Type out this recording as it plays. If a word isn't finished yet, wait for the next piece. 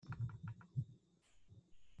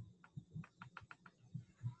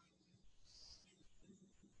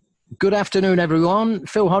Good afternoon, everyone.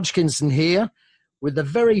 Phil Hodgkinson here with the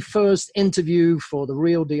very first interview for the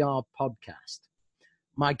Real DR podcast.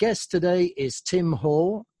 My guest today is Tim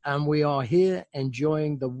Hall, and we are here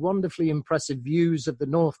enjoying the wonderfully impressive views of the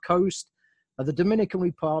North Coast of the Dominican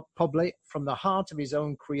Republic from the heart of his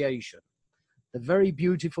own creation, the very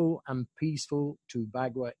beautiful and peaceful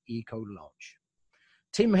Tubagua Eco Lodge.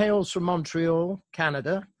 Tim hails from Montreal,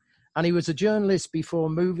 Canada, and he was a journalist before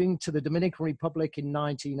moving to the Dominican Republic in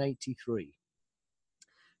 1983.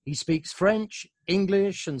 He speaks French,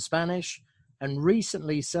 English, and Spanish, and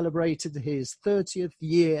recently celebrated his 30th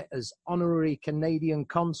year as honorary Canadian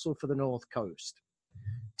consul for the North Coast.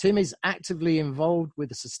 Tim is actively involved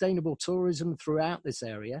with sustainable tourism throughout this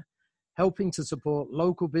area, helping to support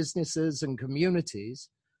local businesses and communities,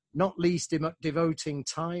 not least devoting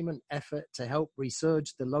time and effort to help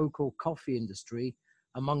resurge the local coffee industry,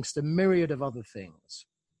 amongst a myriad of other things.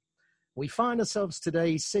 We find ourselves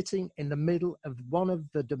today sitting in the middle of one of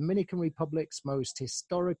the Dominican Republic's most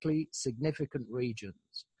historically significant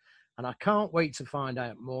regions. And I can't wait to find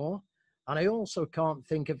out more. And I also can't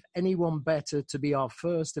think of anyone better to be our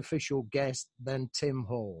first official guest than Tim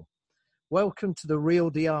Hall. Welcome to the Real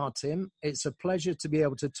DR, Tim. It's a pleasure to be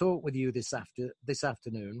able to talk with you this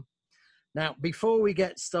afternoon. Now, before we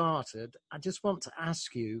get started, I just want to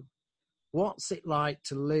ask you, what's it like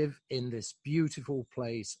to live in this beautiful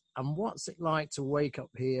place? And what's it like to wake up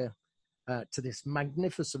here to this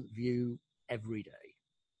magnificent view every day?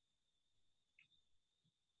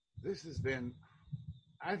 This has been,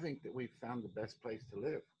 I think that we've found the best place to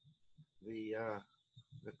live. The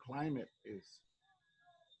climate is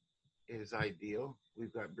ideal.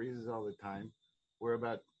 We've got breezes all the time. We're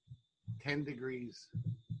about 10 degrees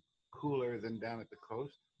cooler than down at the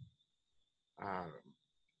coast.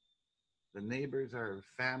 The neighbors are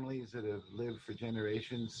families that have lived for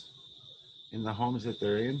generations in the homes that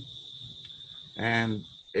they're in. And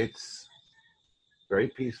it's very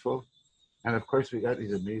peaceful. And of course, we got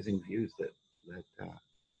these amazing views that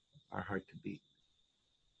are hard to beat.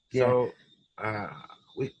 Yeah. So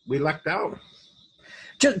we lucked out.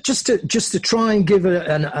 Just to try and give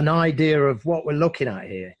an idea of what we're looking at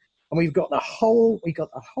here. And we've got the whole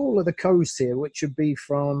of the coast here, which would be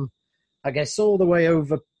from, I guess, all the way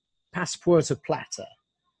over past Puerto Plata,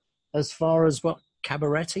 as far as what,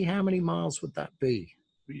 Cabarete? How many miles would that be?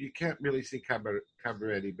 You can't really see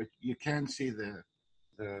Cabarete, but you can see the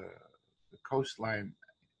coastline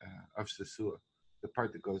of Sosua, the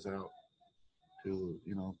part that goes out to,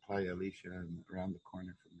 Playa Alicia and around the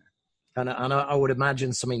corner from there. And I would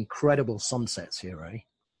imagine some incredible sunsets here, eh?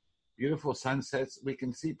 Beautiful sunsets. We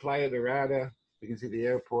can see Playa Dorada. We can see the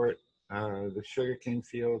airport, the sugarcane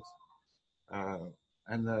fields,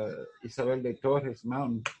 and the Isabel de Torres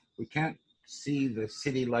mountain. We can't see the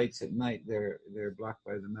city lights at night. They're blocked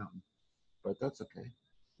by the mountain, but that's okay.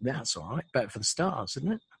 That's all right. Better for the stars,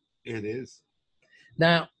 isn't it? It is.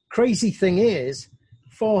 Now, crazy thing is,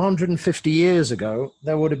 450 years ago,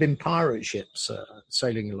 there would have been pirate ships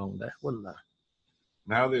sailing along there, wouldn't there?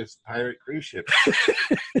 Now there's pirate cruise ships.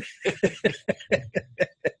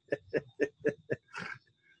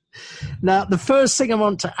 Now, the first thing I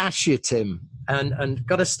want to ask you, Tim, and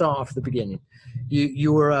got to start off at the beginning.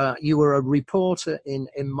 You were a reporter in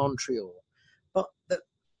Montreal, but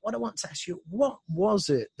what I want to ask you, what was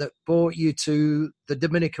it that brought you to the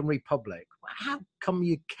Dominican Republic? How come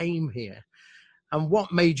you came here, and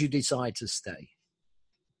what made you decide to stay?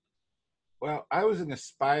 Well, I was an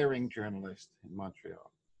aspiring journalist in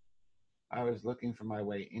Montreal. I was looking for my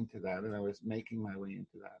way into that, and I was making my way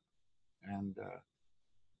into that. And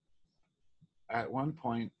at one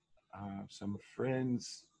point, some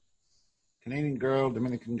friends, Canadian girl,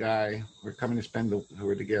 Dominican guy, were coming to spend the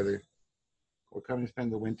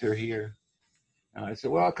winter here. And I said,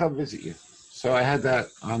 well, I'll come visit you. So I had that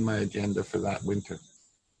on my agenda for that winter.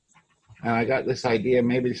 And I got this idea,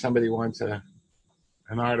 maybe somebody wants an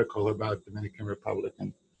article about Dominican Republic.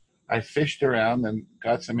 And I fished around and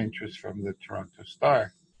got some interest from the Toronto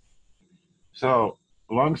Star. So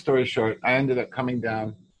long story short, I ended up coming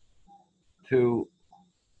down to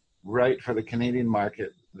write for the Canadian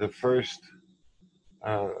market the first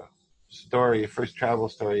travel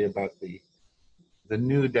story about the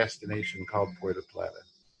new destination called Puerto Plata.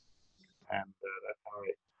 And that's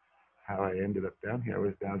how I ended up down here. I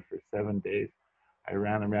was down for 7 days. I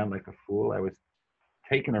ran around like a fool. I was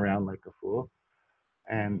taken around like a fool,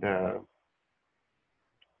 and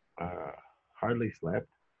hardly slept,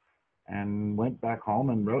 and went back home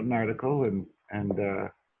and wrote an article, and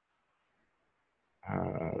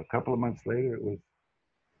a couple of months later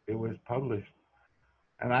it was published,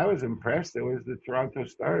 and I was impressed. It was the Toronto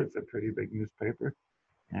Star. It's a pretty big newspaper,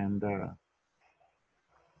 And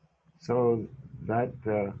so that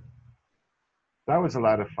was a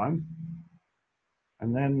lot of fun.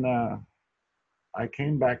 And then I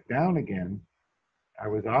came back down again. I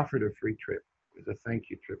was offered a free trip. It was a thank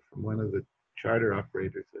you trip from one of the charter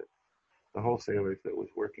operators, the wholesalers that was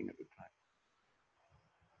working at the time.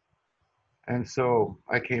 And so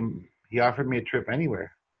he offered me a trip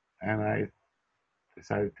anywhere. And I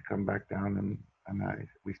decided to come back down, and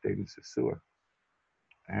we stayed in Sosua.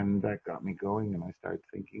 And that got me going, and I started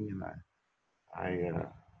thinking, and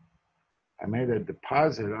I made a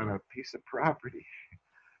deposit on a piece of property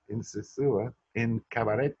in Sosua, in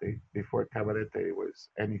Cabarete, before Cabarete was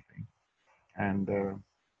anything. And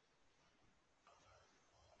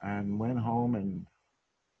went home and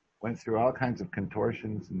went through all kinds of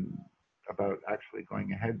contortions and about actually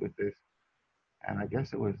going ahead with this. And I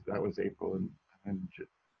guess that was April, and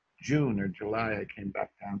June or July I came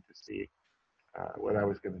back down to see what I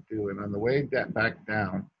was going to do. And on the way back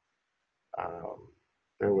down,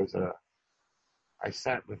 I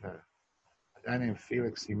sat with a guy named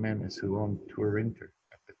Felix Jimenez, who owned Tourinter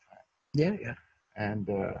at the time. Yeah, yeah. And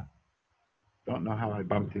don't know how I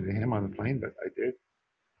bumped into him on the plane, but I did.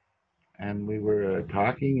 And we were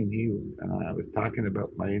talking, and I was talking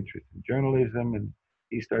about my interest in journalism, and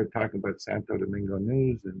he started talking about Santo Domingo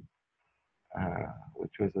News, and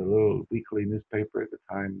which was a little weekly newspaper at the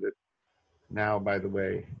time that now, by the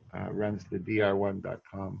way, runs the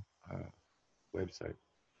dr1.com website.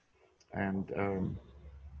 And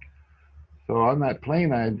so on that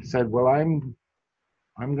plane, I said, well, I'm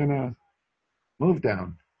going to move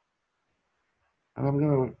down, and I'm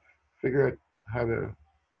going to figure out how to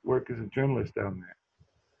work as a journalist down there.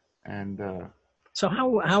 And so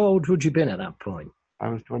how old would you been at that point? I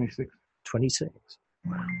was 26. 26.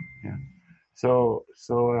 Wow. Yeah. So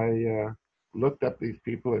I looked up these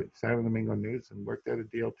people at Santo Domingo News and worked out a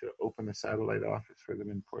deal to open a satellite office for them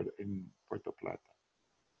in Puerto Plata.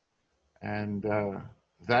 And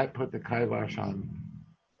that put the kibosh on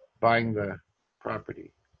buying the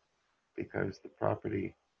property, because the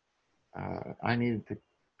property, I needed to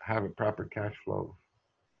have a proper cash flow,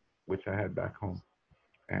 which I had back home,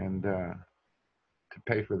 and to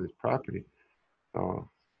pay for this property. So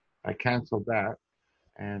I canceled that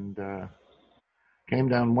and came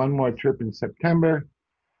down one more trip in September,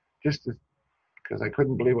 just because I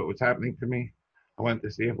couldn't believe what was happening to me. I went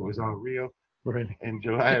to see if it was all real. Really? In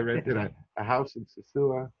July, I rented a house in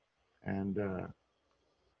Sosua and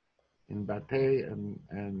in Batey,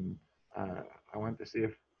 and I went to see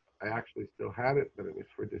if I actually still had it, but it was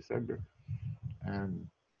for December. And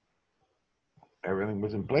everything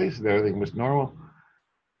was in place, and everything was normal.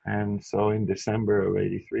 And so in December of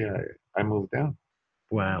 '83, I moved down.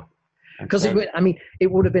 Wow. Because it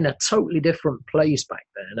would have been a totally different place back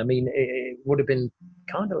then. I mean, it would have been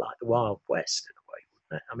kind of like the Wild West in a way,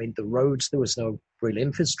 wouldn't it? I mean, the roads, there was no real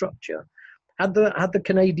infrastructure. Had the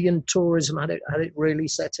Canadian tourism had it really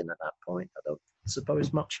set in at that point? I don't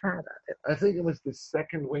suppose much had at it. I think it was the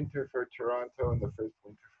second winter for Toronto and the first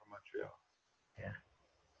winter for Montreal. Yeah.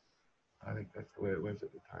 I think that's the way it was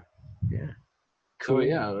at the time. Yeah. Cool. So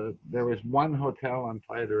yeah, there was one hotel on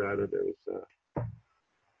Playa Dorada. There was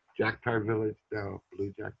Jactar Village, now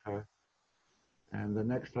Blue Jactar. And the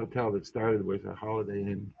next hotel that started was a Holiday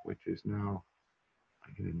Inn, which is now,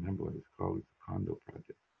 I can't remember what it's called. It's a condo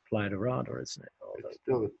project. Playa Dorada, isn't it? It's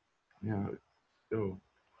still,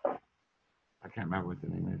 I can't remember what the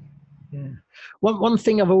name is. Yeah. One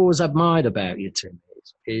thing I've always admired about you, Tim,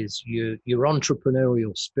 is your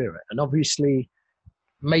entrepreneurial spirit, and obviously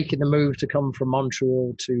making the move to come from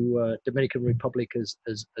Montreal to Dominican Republic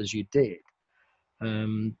as you did,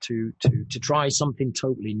 to try something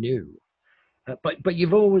totally new. But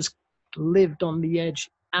you've always lived on the edge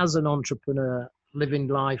as an entrepreneur, living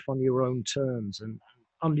life on your own terms and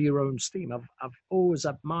under your own steam. I've always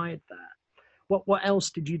admired that. What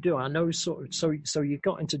else did you do? I know so you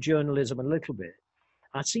got into journalism a little bit.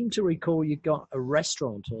 I seem to recall you got a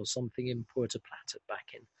restaurant or something in Puerto Plata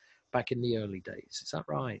back in the early days. Is that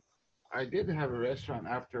right? I did have a restaurant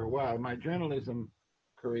after a while. My journalism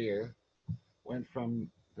career went from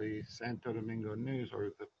the Santo Domingo News,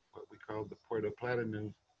 or what we called the Puerto Plata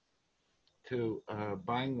News, to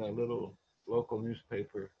buying the little local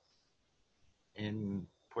newspaper in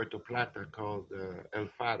Puerto Plata called El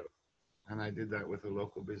Faro. And I did that with a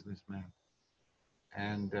local businessman.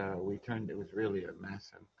 And it was really a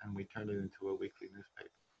mess, and we turned it into a weekly newspaper.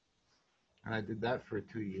 And I did that for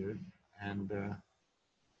 2 years. And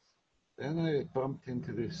then I bumped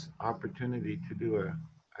into this opportunity to do a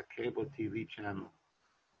cable TV channel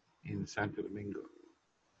in Santo Domingo,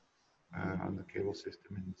 on the cable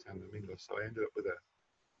system in Santo Domingo. So I ended up with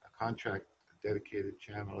contract, a dedicated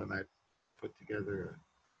channel, and I put together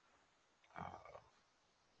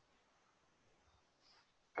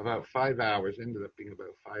about 5 hours. Ended up being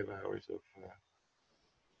about 5 hours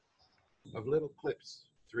of little clips,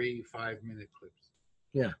 3 5-minute clips,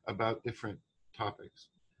 Yeah. about different topics,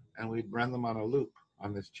 and we'd run them on a loop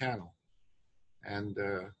on this channel, and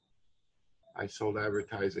I sold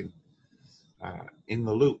advertising in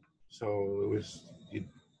the loop. So it was, if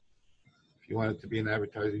you wanted to be an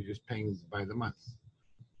advertiser, you're just paying by the month.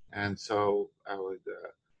 And so I would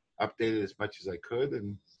update it as much as I could,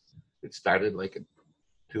 and it started like at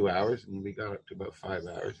 2 hours, and we got up to about 5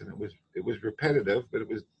 hours, and it was repetitive, but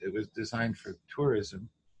it was designed for tourism,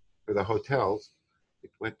 for the hotels.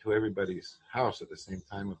 It went to everybody's house at the same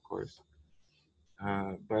time, of course,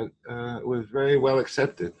 but it was very well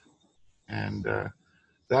accepted, and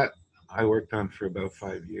that I worked on for about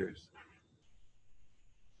 5 years.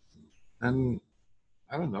 And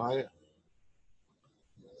I don't know,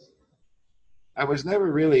 I was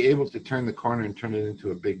never really able to turn the corner and turn it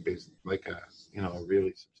into a big business, like a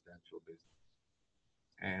really substantial business.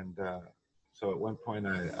 And so at one point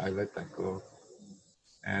I let that go,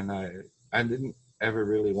 and I didn't ever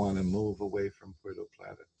really want to move away from Puerto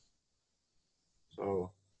Plata.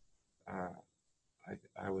 So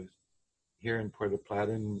I was here in Puerto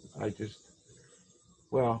Plata, and I just,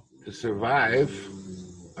 well, to survive,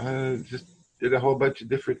 just did a whole bunch of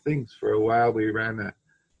different things. For a while, we ran a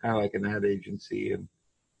kind of like an ad agency, and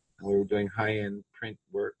we were doing high-end print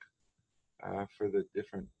work for the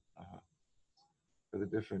different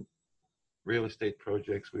real estate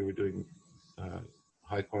projects. We were doing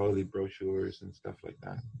high-quality brochures and stuff like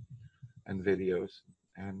that, and videos,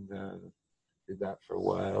 and did that for a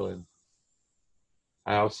while. And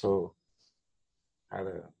I also had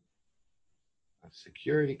a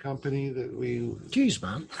security company that we... Jeez,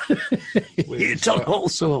 man. You've done all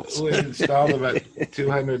sorts. We installed about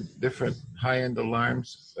 200 different high-end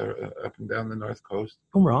alarms up and down the North Coast.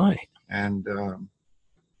 All right. And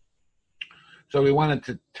so we wanted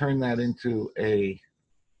to turn that into a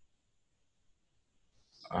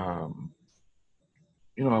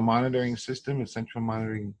monitoring system, a central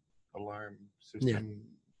monitoring alarm system.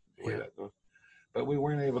 Yeah. That goes. But we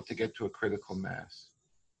weren't able to get to a critical mass.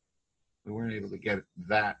 We weren't able to get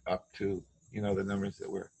that up to, the numbers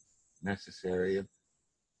that were necessary. And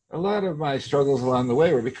a lot of my struggles along the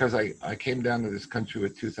way were because I came down to this country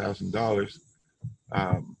with $2,000,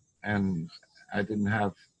 and I didn't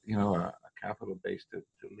have, a capital base to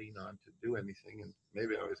lean on to do anything. And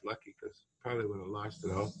maybe I was lucky, because probably would have lost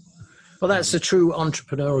it all. Well, that's the true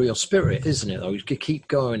entrepreneurial spirit, isn't it? Though you keep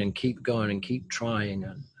going and keep going and keep trying.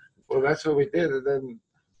 And well, that's what we did. And then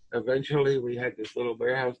eventually we had this little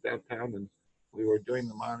warehouse downtown, and we were doing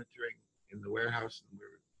the monitoring in the warehouse, and we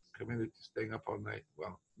were committed to staying up all night.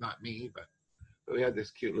 Well, not me, but we had this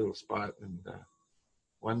cute little spot. And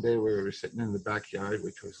one day we were sitting in the backyard,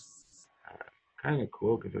 which was kind of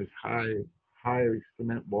cool, because it was high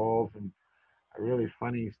cement walls and a really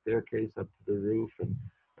funny staircase up to the roof, and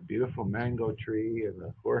a beautiful mango tree, and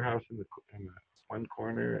a whorehouse in the one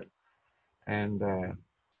corner, and a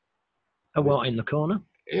what in the corner?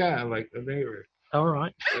 Yeah, like the neighbor. All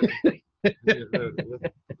right. the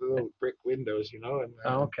little brick windows, and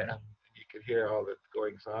okay. And you could hear all that's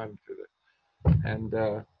goings on through the. And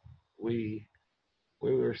we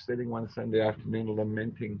were sitting one Sunday afternoon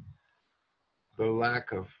lamenting the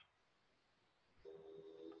lack of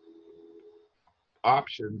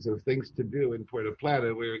options of things to do in Puerto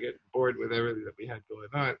Plata. We were getting bored with everything that we had going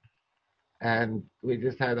on, and we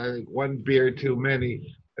just had, I think, one beer too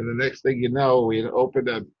many. And the next thing you know, we had opened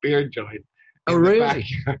a beer joint in the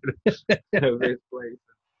backyard of this place.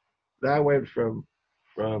 That went from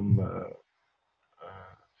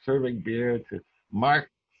serving beer to Mark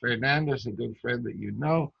Fernandez, a good friend that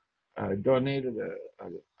donated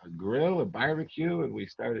a grill, a barbecue, and we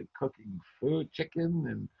started cooking food, chicken,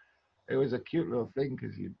 and it was a cute little thing,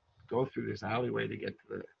 because you go through this alleyway to get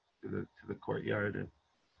to the courtyard,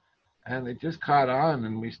 and it just caught on,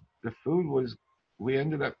 and we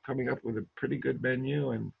ended up coming up with a pretty good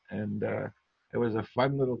menu, and it was a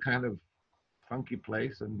fun little kind of funky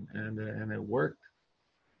place, and it worked.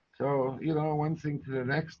 So one thing to the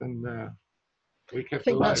next, and we kept.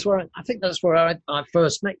 I think that's where I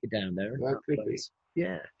first met you down there. That could place. Be.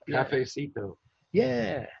 Yeah. Cafecito.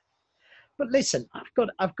 Yeah. But listen,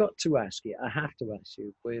 I've got to ask you. I have to ask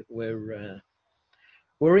you.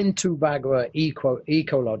 We're in Tubagua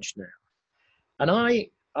Eco Lodge now, and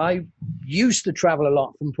I used to travel a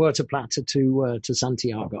lot from Puerto Plata to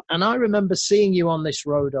Santiago, and I remember seeing you on this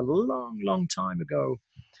road a long time ago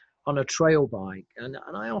on a trail bike, and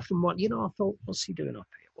I often I thought, what's he doing up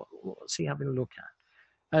here? what's he having a look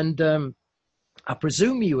at? And I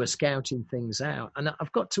presume you were scouting things out. And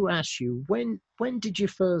I've got to ask you, when did you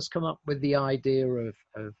first come up with the idea of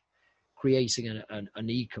creating an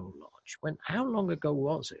eco lodge? How long ago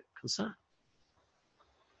was it? Because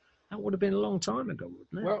that would have been a long time ago,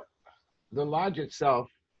 wouldn't it? Well, the lodge itself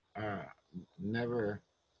never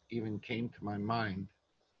even came to my mind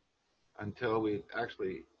until we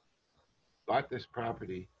actually bought this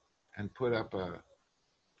property and put up a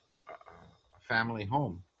family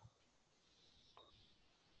home.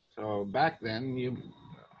 So back then,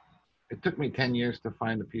 it took me 10 years to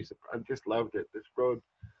find a piece of. I just loved it. This road,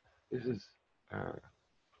 this is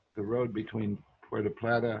the road between Puerto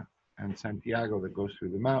Plata and Santiago that goes through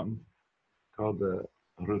the mountain, called the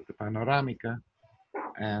Ruta Panoramica,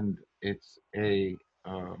 and it's a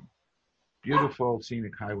beautiful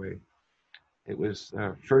scenic highway. It was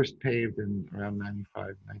first paved in around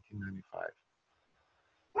 1995.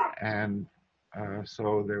 And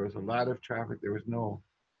so there was a lot of traffic. There was no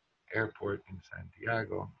airport in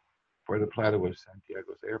Santiago. Puerto Plata was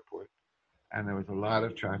Santiago's airport. And there was a lot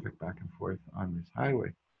of traffic back and forth on this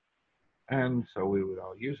highway. And so we would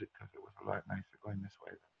all use it because it was a lot nicer going this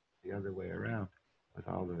way than the other way around with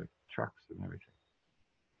all the trucks and everything.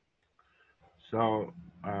 So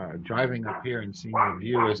driving up here and seeing the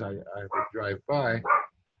view as I would drive by,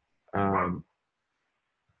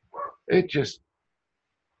 it just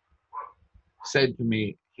said to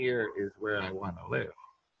me, here is where I want to live.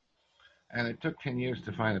 And it took 10 years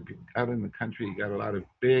to find it. Out in the country, you got a lot of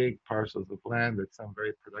big parcels of land that some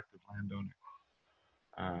very productive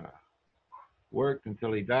landowner worked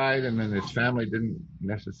until he died, and then his family didn't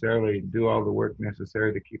necessarily do all the work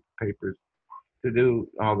necessary to keep the papers, to do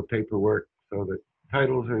all the paperwork so that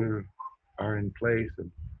titles are in place.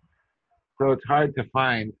 And so it's hard to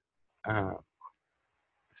find,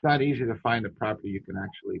 it's not easy to find a property you can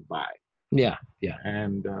actually buy. Yeah.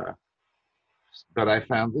 And, but I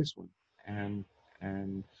found this one. And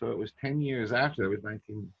so it was 10 years after, it was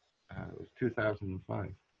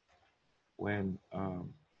 2005 when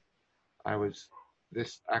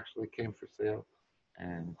this actually came for sale,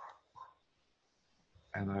 and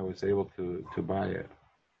I was able to buy it.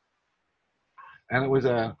 And it was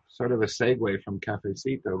a sort of a segue from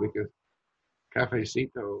Cafecito, because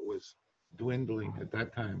Cafecito was dwindling at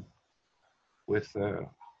that time with the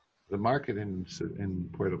market in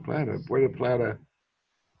Puerto Plata. Puerto Plata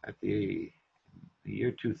at the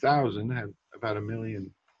year 2000 had about 1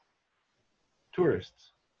 million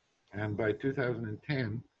tourists, and by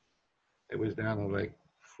 2010 it was down to like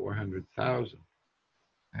 400,000,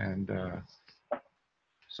 and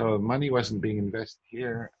so money wasn't being invested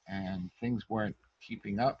here, and things weren't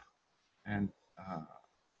keeping up, and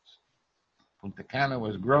Punta Cana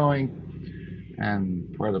was growing,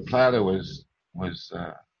 and Puerto Plata was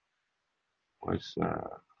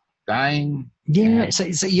dying. Yeah, it's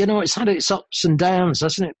it's had its ups and downs,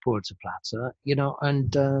 hasn't it, Puerto Plata?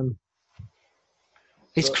 And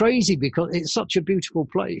it's crazy because it's such a beautiful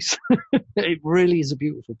place. It really is a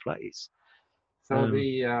beautiful place. So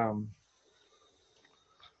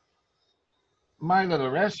my little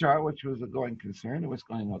restaurant, which was a going concern, it was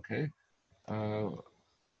going okay.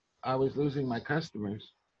 I was losing my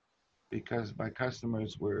customers because my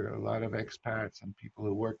customers were a lot of expats and people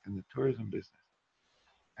who worked in the tourism business.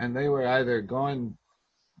 And they were either going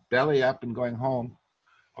belly up and going home,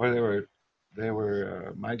 or they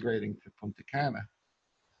were migrating to Punta Cana.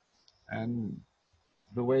 And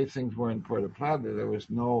the way things were in Puerto Plata, there was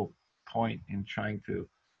no point in trying to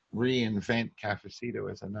reinvent Cafecito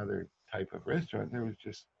as another type of restaurant.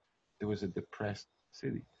 It was a depressed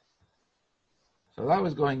city. So that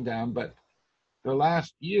was going down. But the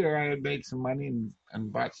last year, I had made some money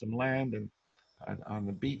and bought some land and on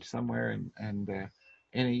the beach somewhere, and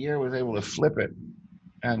in a year was able to flip it.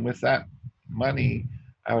 And with that money,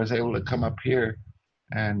 I was able to come up here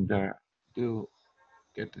and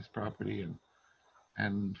get this property.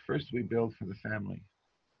 And first we built for the family.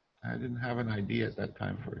 I didn't have an idea at that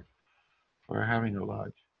time for having a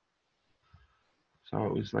lodge. So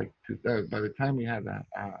it was like by the time we had a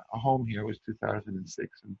home here, it was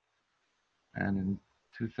 2006, and in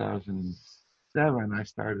 2007 I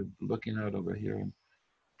started looking out over here, and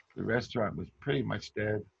the restaurant was pretty much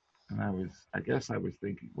dead, and I guess I was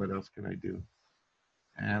thinking, what else can I do?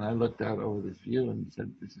 And I looked out over this view and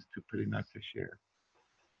said, this is too pretty not to share.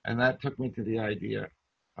 And that took me to the idea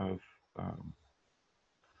of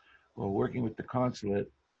working with the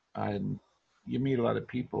consulate. You meet a lot of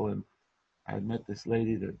people, and I met this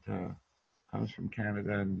lady that comes from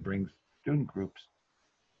Canada and brings student groups,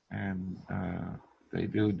 and they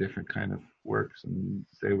do different kind of works, and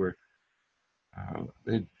they were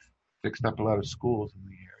they'd fixed up a lot of schools in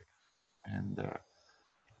the area, and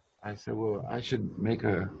I said, well, I should make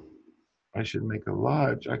a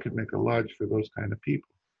lodge. I could make a lodge for those kind of people,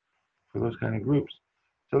 for those kind of groups.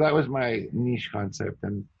 So that was my niche concept,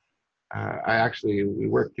 and we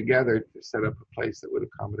worked together to set up a place that would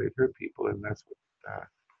accommodate her people, and that's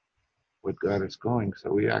what got us going.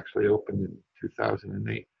 So we actually opened in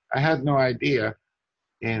 2008. I had no idea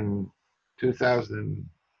in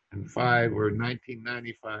 2005 or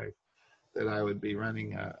 1995 that I would be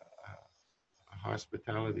running a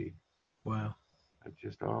hospitality. Wow. It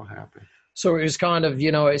just all happened. So it was kind of,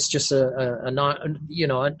 it's just a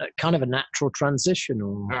kind of a natural transition.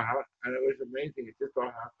 Or... And it was amazing. It just all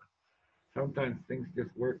happened. Sometimes things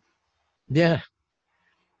just work. Yeah.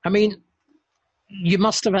 I mean, you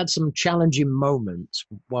must have had some challenging moments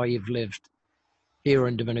while you've lived here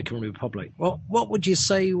in Dominican Republic. What would you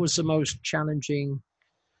say was the most challenging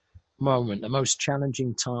moment, the most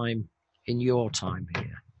challenging time in your time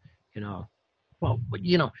here?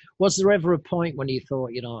 Was there ever a point when you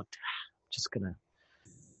thought, just gonna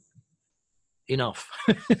enough?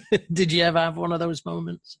 Did you ever have one of those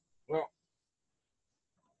moments? Well,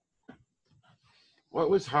 what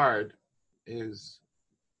was hard is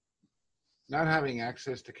not having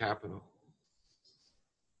access to capital.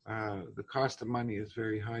 The cost of money is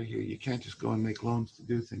very high here. You can't just go and make loans to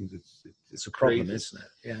do things. It's a problem, crazy. Isn't it?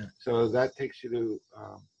 Yeah. So that takes you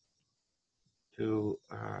to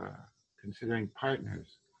considering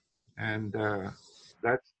partners, and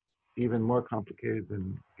that's even more complicated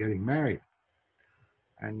than getting married.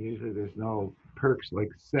 And usually there's no perks like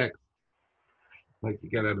sex, like you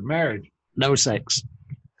get out of marriage. No sex.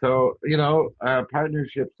 So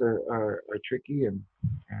partnerships are tricky, and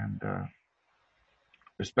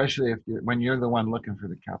especially when you're the one looking for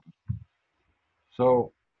the capital.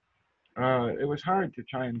 So it was hard to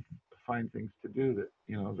try and find things to do that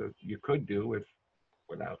that you could do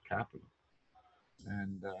without capital.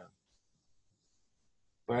 And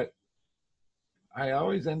but I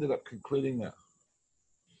always ended up concluding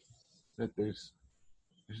that there's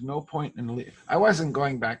no point in leaving. I wasn't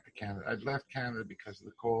going back to Canada. I'd left Canada because of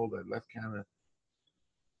the cold. I'd left Canada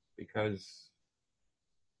because,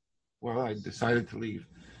 well, I decided to leave,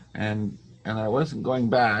 and I wasn't going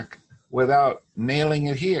back without nailing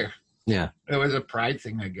it here. Yeah, it was a pride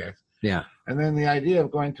thing, I guess. Yeah, and then the idea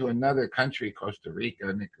of going to another country, Costa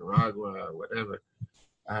Rica, Nicaragua, whatever,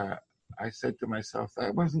 I said to myself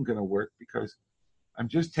that wasn't going to work because I'm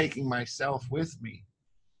just taking myself with me.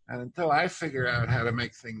 And until I figure out how to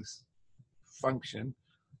make things function,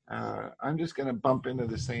 I'm just going to bump into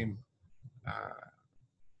the same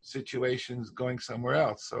situations going somewhere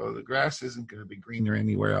else. So the grass isn't going to be greener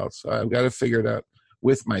anywhere else. So I've got to figure it out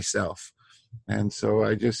with myself. And so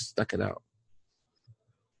I just stuck it out.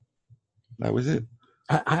 That was it.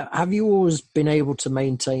 Have you always been able to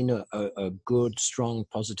maintain a good, strong,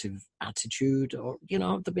 positive attitude? Or,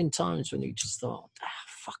 have there been times when you just thought,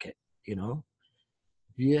 fuck it,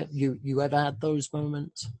 You ever had those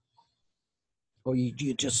moments? Or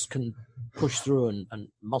you just can push through and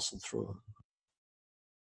muscle through?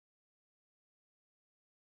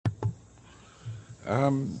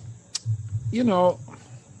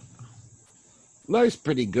 Life's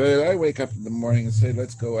pretty good. I wake up in the morning and say,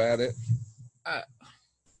 let's go at it.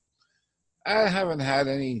 I haven't had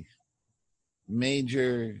any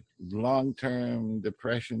major long-term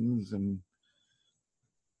depressions, and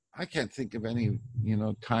I can't think of any,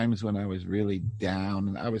 times when I was really down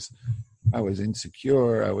and I was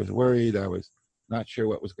insecure. I was worried. I was not sure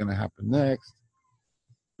what was going to happen next.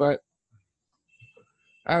 But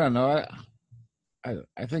I don't know.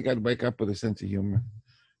 I think I'd wake up with a sense of humor,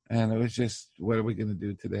 and it was just, what are we going to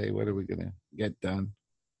do today? What are we going to get done?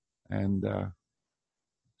 And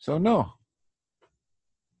so, no.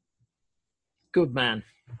 Good man.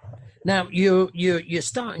 Now you're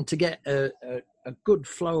starting to get a good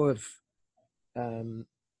flow of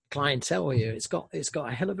clientele here. It's got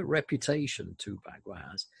a hell of a reputation, Tubagua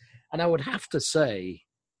has, and I would have to say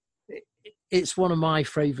it's one of my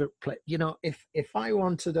favorite places. If I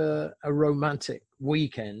wanted a romantic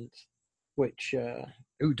weekend, which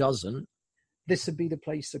who doesn't, this would be the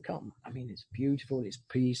place to come. I mean, it's beautiful, it's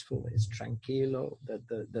peaceful, it's tranquilo.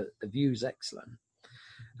 The view's excellent.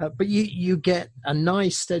 But you get a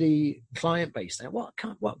nice, steady client base there. What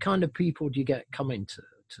kind of people do you get coming to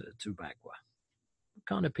Tubagua? What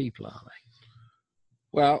kind of people are they?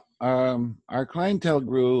 Well, our clientele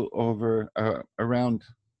grew over around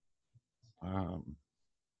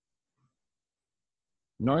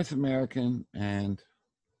North American and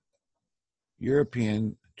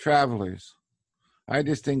European travelers. I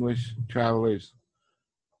distinguish travelers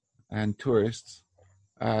and tourists,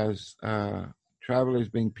 as travelers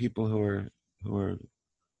being people who are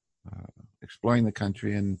exploring the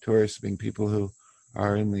country, and tourists being people who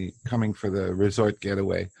are coming for the resort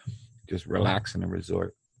getaway, just relax in a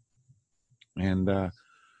resort. And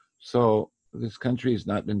so this country has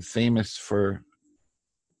not been famous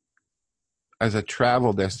as a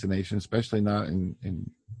travel destination, especially not in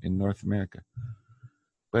North America.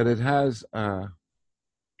 But it has,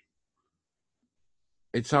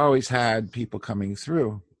 it's always had people coming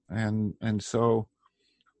through. And so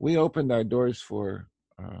we opened our doors for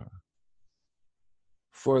our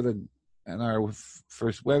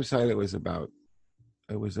first website. It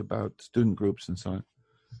was about student groups and so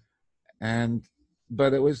on.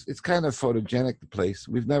 But it's kind of photogenic, the place.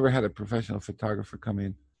 We've never had a professional photographer come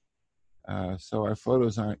in. So our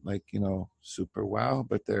photos aren't super wow,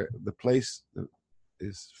 but the place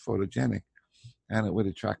is photogenic, and it would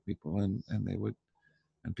attract people, and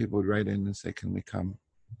people would write in and say, can we come?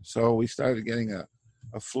 So we started getting a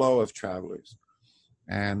flow of travelers,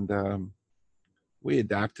 and we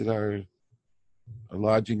adapted our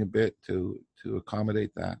lodging a bit to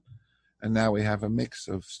accommodate that. And now we have a mix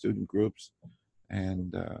of student groups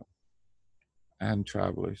and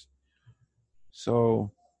travelers.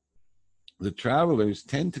 So the travelers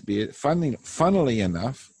tend to be, funnily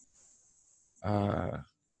enough,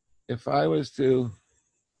 if I was to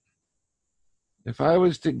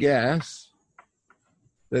guess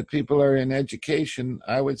that people are in education,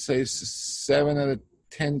 I would say 7 out of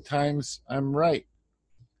 10 times I'm right.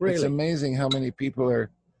 Really? It's amazing how many people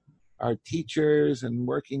are teachers and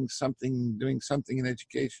doing something in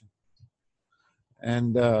education.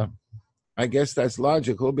 And I guess that's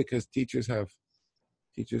logical, because teachers have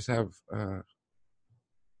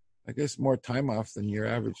I guess more time off than your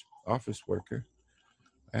average office worker.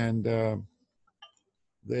 And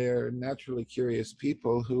they're naturally curious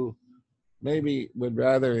people who maybe would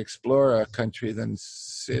rather explore a country than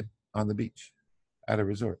sit on the beach at a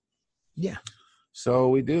resort. Yeah. So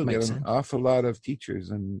we do Makes get an sense. awful lot of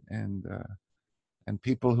teachers and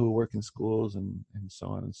people who work in schools and so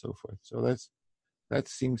on and so forth. So that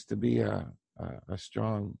seems to be a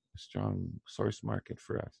strong source market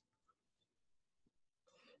for us.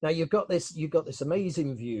 Now you've got this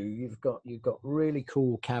amazing view. You've got really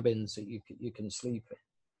cool cabins that you can sleep in.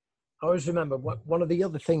 I always remember one of the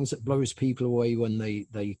other things that blows people away when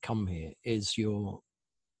they come here is your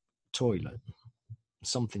toilet.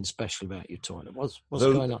 Something special about your toilet. What's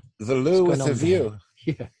going on? The loo with the view.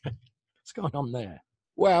 Yeah. What's going on there?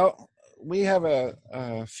 Well, we have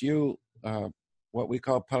a few what we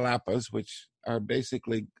call palapas, which are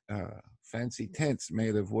basically fancy tents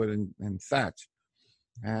made of wood and thatch.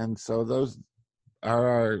 And so those are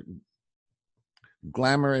our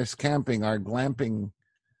glamorous camping, our glamping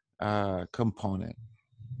component.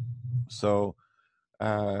 So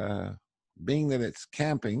being that it's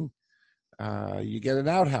camping, you get an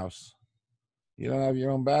outhouse. You don't have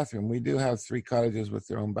your own bathroom. We do have 3 cottages with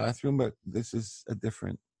their own bathroom, but this is a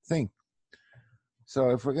different thing.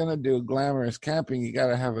 So if we're going to do glamorous camping, you got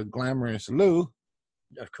to have a glamorous loo.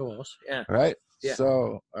 Of course, yeah. Right? Yeah.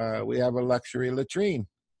 So we have a luxury latrine.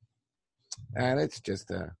 And it's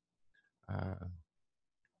just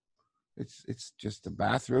it's just a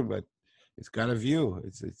bathroom, but it's got a view.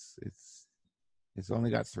 It's only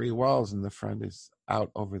got 3 walls, and the front is out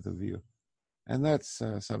over the view. And that's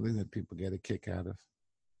something that people get a kick out of.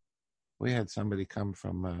 We had somebody come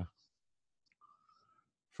from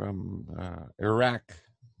Iraq.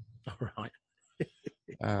 All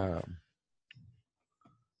right.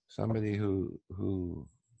 Somebody who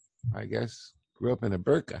I guess grew up in a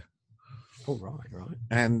burqa. Oh, right.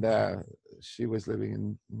 And she was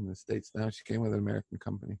living in the States now. She came with an American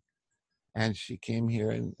company. And she came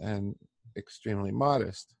here and extremely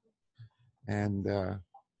modest. And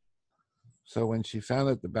so when she found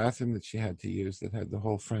out the bathroom that she had to use that had the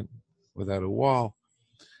whole front without a wall,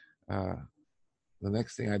 the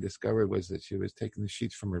next thing I discovered was that she was taking the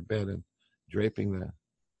sheets from her bed and draping the...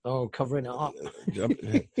 Oh, covering it up.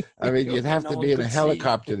 I mean, you'd have to be in a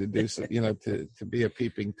helicopter to do so, to be a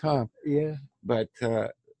peeping Tom. Yeah. But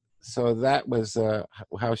so that was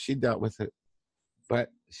how she dealt with it. But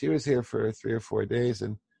she was here for 3 or 4 days,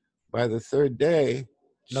 and by the 3rd day,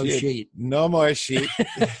 no more sheet.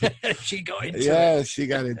 She got into it. Yeah, she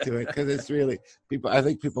got into it, because it's really I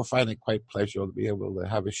think people find it quite pleasurable to be able to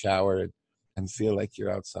have a shower and feel like you're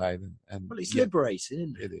outside. And well, it's liberating,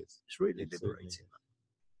 isn't it? It is. It's really liberating.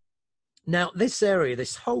 Now, this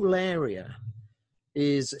whole area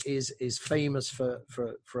is famous for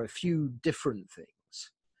a few different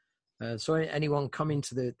things. So anyone coming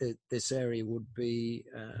to this area would be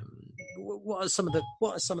what are some of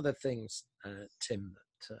the things, Tim,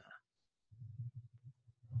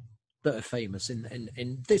 that are famous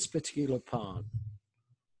in this particular part?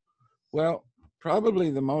 Well,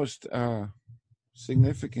 probably the most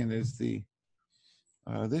significant is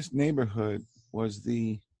this neighborhood was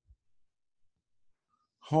the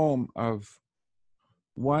home of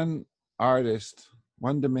one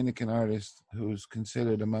Dominican artist who's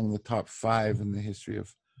considered among the top 5 in the history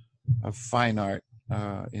of fine art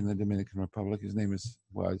in the Dominican Republic. His name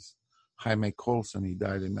was Jaime Colson. He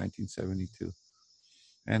died in 1972.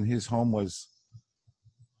 And his home was,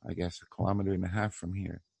 I guess, 1.5 kilometers from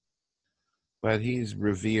here. But he's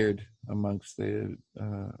revered amongst in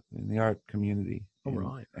the art community. Oh,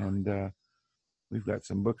 right. And we've got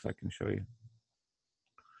some books I can show you.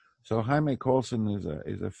 So Jaime Colson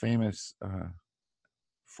is a famous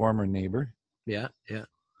former neighbor. Yeah, yeah.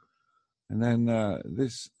 And then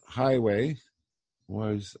this highway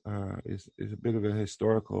is a bit of a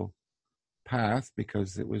historical path,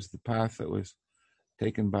 because it was the path that was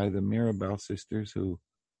taken by the Mirabal sisters, who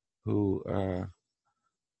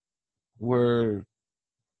were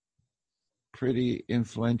pretty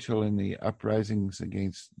influential in the uprisings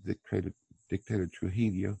against dictator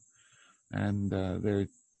Trujillo, and their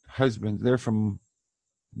husbands, they're from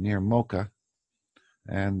near Moca,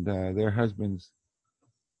 and their husbands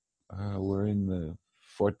were in the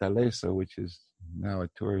Fortaleza, which is now a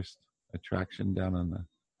tourist attraction down on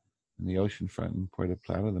the ocean front in Puerto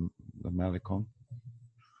Plata, the Malecon.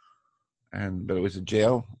 But it was a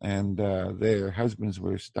jail, and their husbands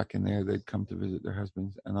were stuck in there. They'd come to visit their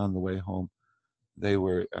husbands, and on the way home, they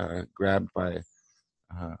were grabbed by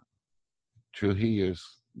Trujillo's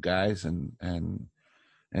guys and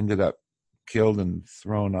ended up killed and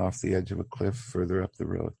thrown off the edge of a cliff further up the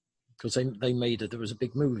road. Because they made there was a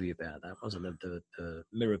big movie about that, wasn't there? The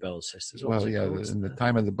Mirabal sisters. Well, yeah, in the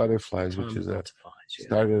Time of the Butterflies, which is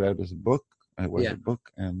started out as a book. It was a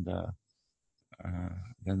book, and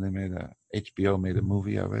then HBO made a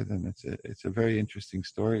movie of it, and it's a very interesting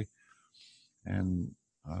story. And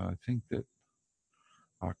I think that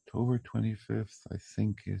October 25th, I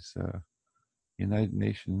think, is United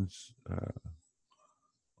Nations.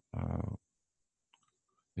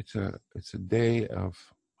 It's a day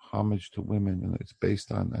of homage to women, and it's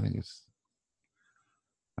based on,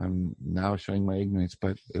 I'm now showing my ignorance,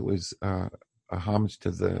 but it was a homage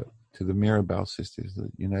to the Mirabal sisters,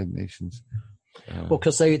 the United Nations. Well,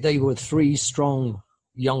 because they were 3 strong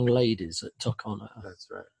young ladies that took on that's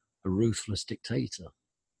right, a ruthless dictator.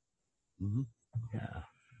 Mm-hmm. Yeah.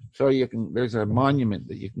 So there's a monument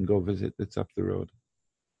that you can go visit that's up the road,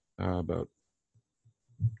 about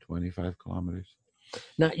 25 kilometers.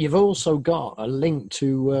 Now, you've also got a link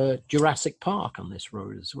to Jurassic Park on this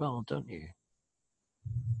road as well, don't you?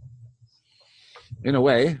 In a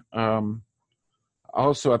way.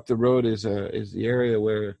 Also up the road is the area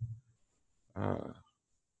where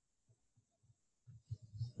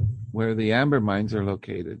the amber mines are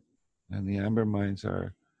located. And the amber mines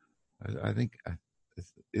are, I think,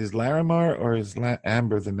 is Larimar or is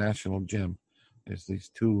amber the national gem? There's these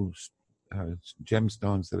 2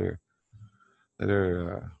 gemstones that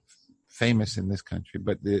are famous in this country,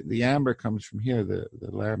 but the amber comes from here. The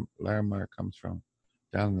Larimar comes from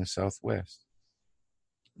down in the southwest,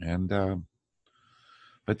 and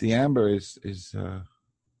but the amber is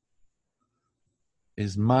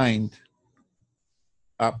mined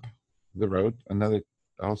up the road, another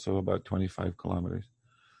also about 25 kilometers,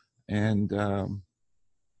 and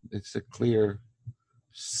it's a clear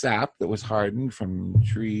sap that was hardened from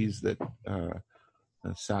trees that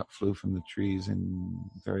the sap flew from the trees in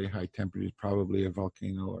very high temperatures, probably a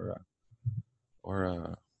volcano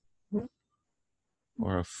or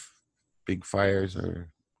big fires or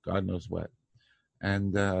God knows what.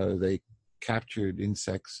 And they captured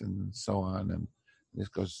insects and so on. And this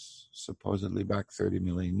goes supposedly back 30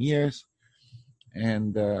 million years.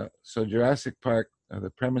 And so Jurassic Park, the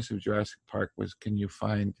premise of Jurassic Park was, can you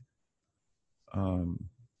find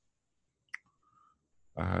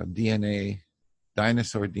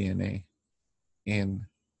dinosaur DNA in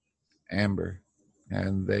amber?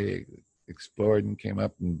 And they explored and came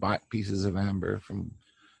up and bought pieces of amber from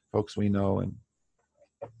folks we know,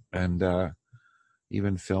 and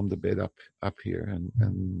even filmed a bit up here,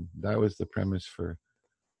 and that was the premise for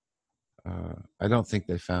I don't think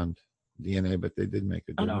they found DNA, but they did make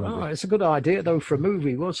a good movie. No, it's a good idea though for a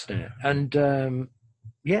movie, wasn't it? And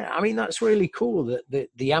yeah, I mean, that's really cool that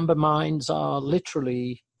the amber mines are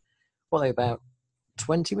literally, what are they, about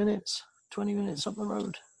 20 minutes up the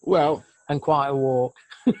road? Well, and quite a walk.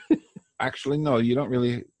 Actually, no, you don't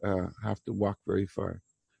really have to walk very far.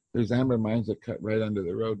 There's amber mines that cut right under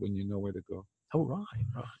the road when you know where to go. Oh,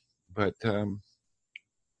 right. But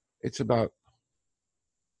it's about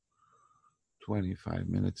 25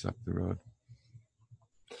 minutes up the road.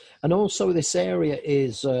 And also, this area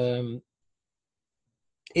is or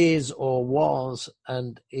was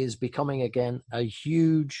and is becoming again a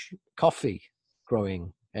huge coffee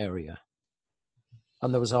growing area.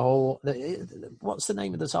 And there was a whole, what's the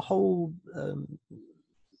name of, there's a whole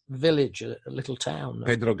village, a little town.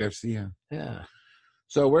 Pedro Garcia. Yeah.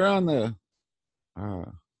 So we're on the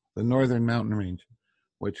northern mountain range,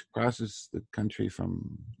 which crosses the country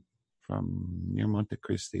from near Monte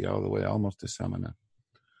Cristi all the way almost to Samana.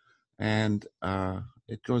 And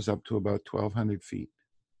it goes up to about 1,200 feet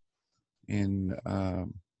in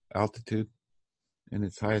altitude in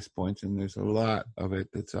its highest points. And there's a lot of it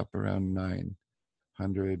that's up around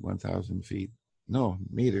 900, 1,000 feet. No,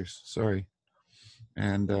 meters, sorry.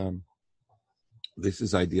 And this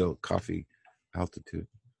is ideal coffee altitude.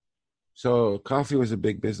 So coffee was a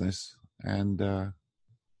big business. And I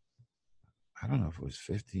don't know if it was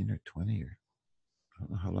 15 or 20 or I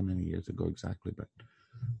don't know how many years ago exactly, but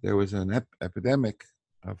there was an epidemic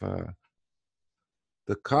of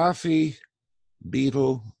the coffee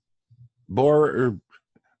beetle borer,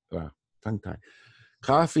 tongue-tie,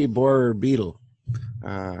 coffee borer beetle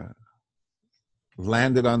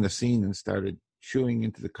landed on the scene and started chewing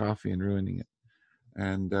into the coffee and ruining it.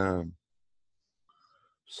 And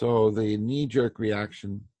so the knee-jerk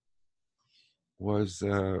reaction was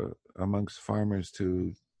amongst farmers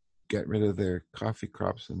to get rid of their coffee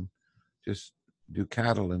crops and just do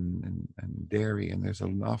cattle and dairy, and there's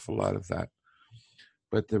an awful lot of that.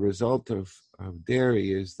 But the result of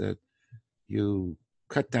dairy is that you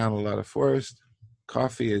cut down a lot of forest.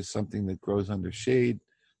 Coffee is something that grows under shade,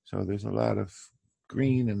 so there's a lot of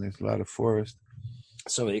green and there's a lot of forest.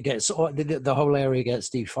 So it gets, the whole area gets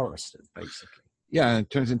deforested, basically. Yeah, and it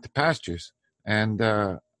turns into pastures, and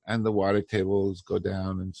the water tables go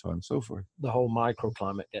down and so on and so forth. The whole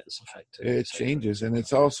microclimate gets affected. It changes, and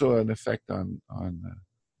it's also an effect on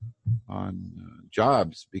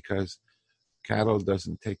jobs, because cattle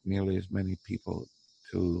doesn't take nearly as many people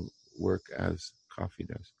to work as coffee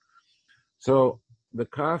does. So the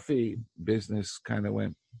coffee business kind of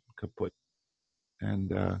went kaput,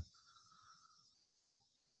 and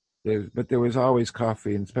there was always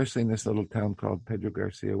coffee, and especially in this little town called Pedro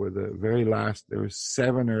Garcia, where there was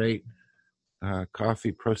 7 or 8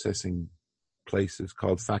 coffee processing places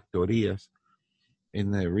called factorias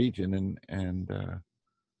in the region, and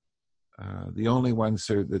the only one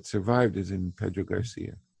that survived is in Pedro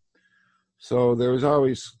Garcia. So there was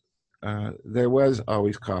always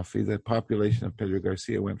coffee. The population of Pedro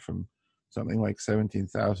Garcia went from something like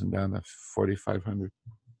 17,000 down to 4,500.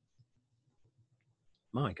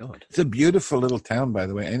 My God. It's a beautiful little town, by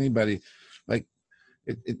the way. Anybody, like,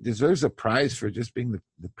 it deserves a prize for just being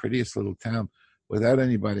the prettiest little town without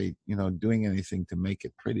anybody, doing anything to make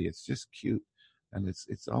it pretty. It's just cute. And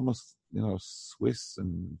it's almost, Swiss,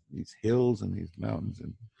 and these hills and these mountains.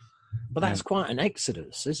 But that's quite an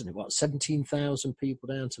exodus, isn't it? What, 17,000 people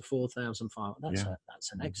down to 4,500?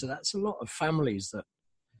 That's an exodus. That's a lot of families that.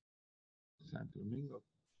 Santo Domingo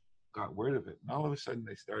got word of it, and all of a sudden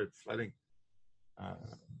they started flooding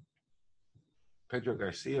Pedro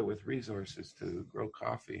Garcia with resources to grow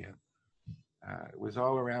coffee, and it was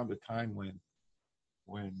all around the time when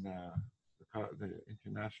the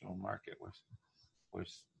international market was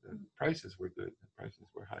the prices were good, the prices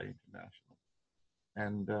were high international,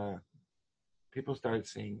 and people started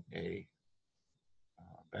seeing a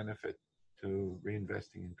benefit to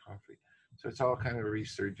reinvesting in coffee. So it's all kind of a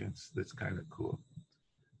resurgence that's kind of cool.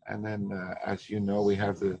 And then, as you know, we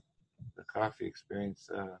have the coffee experience,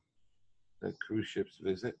 the cruise ships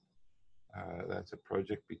visit. That's a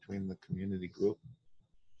project between the community group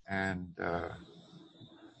and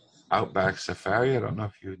Outback Safari. I don't know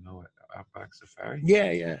if you know Outback Safari.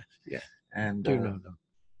 Yeah. And do know them.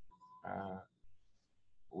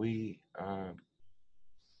 We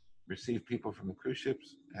receive people from the cruise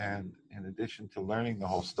ships, and in addition to learning the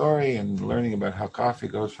whole story and learning about how coffee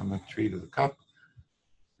goes from the tree to the cup,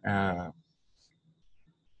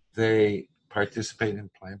 they participate in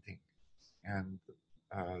planting, and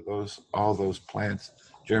all those plants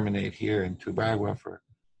germinate here in Tubagua for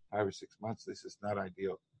 5 or 6 months. This is not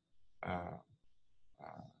ideal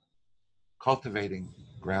cultivating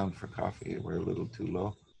ground for coffee. We're a little too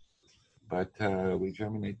low, but we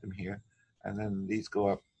germinate them here, and then these go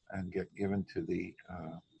up and get given to the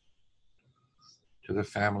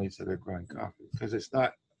families that are growing coffee, because it's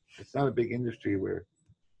not a big industry where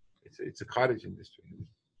it's a cottage industry.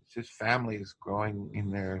 It's just families growing in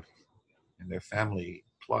their family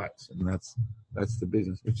plots, and that's the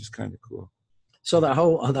business, which is kind of cool. So that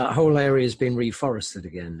whole area has been reforested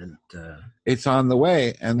again, and it's on the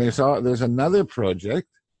way. And there's another project.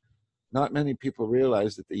 Not many people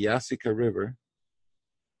realize that the Yasica River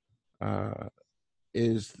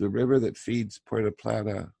is the river that feeds Puerto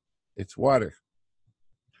Plata its water,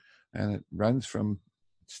 and it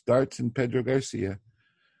starts in Pedro Garcia,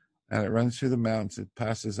 and it runs through the mountains. It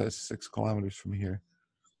passes us 6 kilometers from here,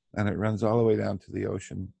 and it runs all the way down to the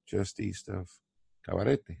ocean just east of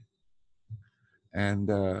Cabarete. And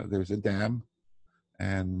there's a dam,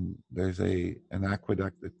 and there's an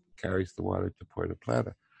aqueduct that carries the water to Puerto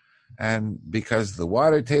Plata. And because the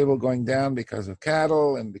water table going down because of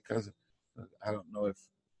cattle, and because I don't know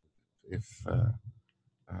if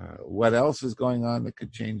what else is going on that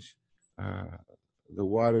could change the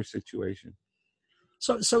water situation.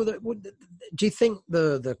 So do you think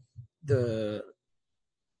the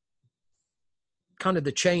kind of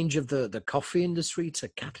the change of the coffee industry to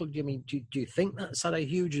cattle? Do you think that's had a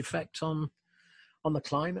huge effect on the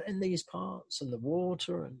climate in these parts and the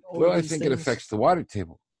water and all? Well, I think it affects the water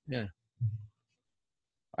table. Yeah.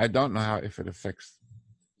 I don't know if it affects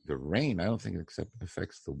the rain. I don't think it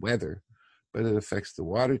affects the weather, but it affects the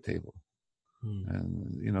water table,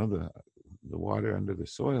 and the water under the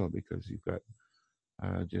soil, because you've got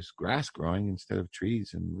just grass growing instead of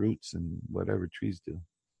trees and roots and whatever trees do.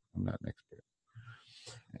 I'm not an expert.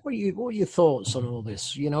 What are your thoughts on all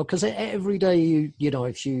this? Because every day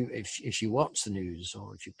if you watch the news,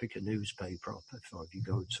 or if you pick a newspaper up, or if you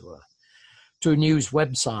go to a news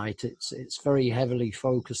website, it's very heavily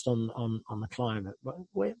focused on the climate. But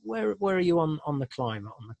where are you on the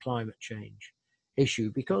climate change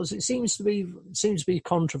issue? Because it seems to be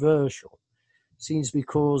controversial. It seems to be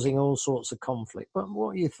causing all sorts of conflict. But what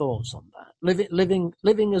are your thoughts on that?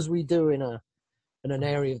 Living as we do in an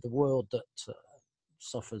area of the world that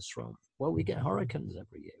suffers from, we get hurricanes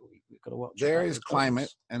every year. We've got to watch. There is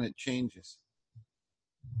climate, and it changes.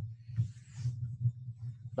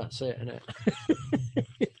 That's it, isn't it?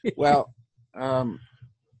 Well, I'm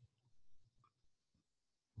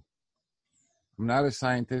not a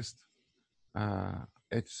scientist.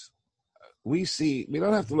 We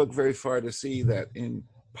don't have to look very far to see that in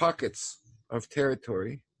pockets of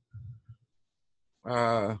territory,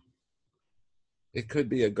 it could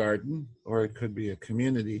be a garden or it could be a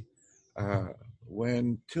community.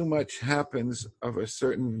 When too much happens of a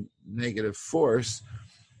certain negative force,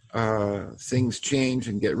 things change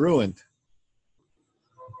and get ruined.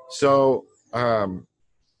 So I'm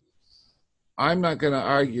not going to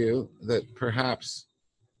argue that perhaps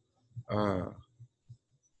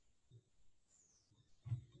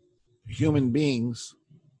human beings,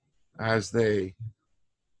 as they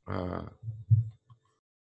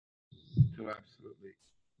to absolutely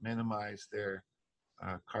minimize their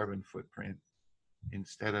carbon footprint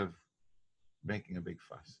instead of making a big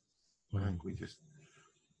fuss. I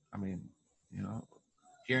think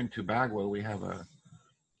here in Tobago, we have a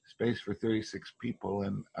space for 36 people,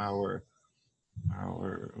 and our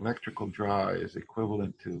electrical draw is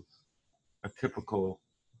equivalent to a typical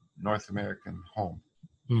North American home,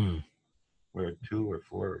 where 2 or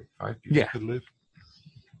 4 or 5 people could live.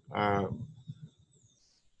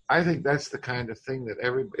 I think that's the kind of thing that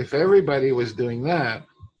if everybody was doing that,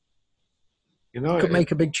 could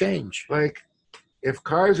make a big change. Like, if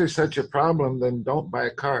cars are such a problem, then don't buy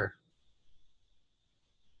a car.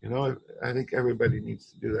 I think everybody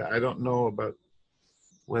needs to do that. I don't know about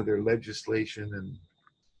whether legislation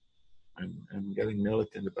and getting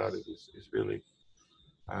militant about it is really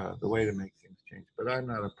the way to make things change. But I'm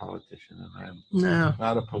not a politician, and I'm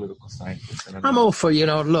not a political scientist. And I'm all for,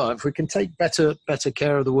 look, if we can take better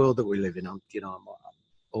care of the world that we live in, I'm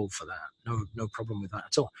all for that. No problem with that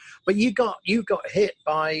at all. But you got hit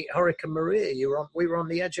by Hurricane Maria. We were on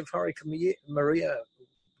the edge of Hurricane Maria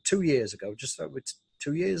 2 years ago, just over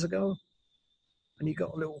 2 years ago, and you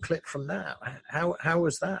got a little clip from that. How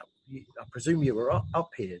was that? I presume you were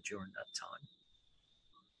up here during that time.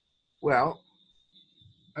 Well,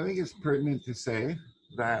 I think it's pertinent to say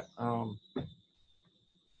that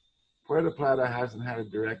Puerto Plata hasn't had a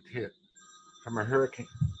direct hit from a hurricane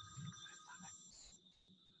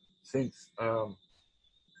since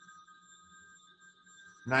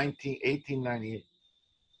 1898.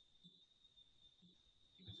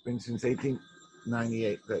 It's been since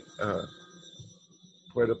 1898 that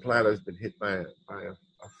Puerto Plata has been hit by a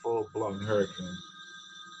full-blown hurricane.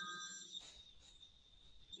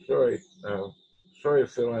 Sorry,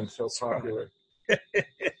 Phil, I'm so popular.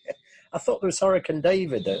 I thought there was Hurricane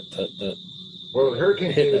David that well,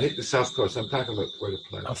 Hurricane David hit the south coast. I'm talking about Puerto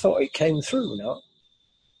Plata. I thought it came through, no?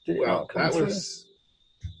 Did it not come through?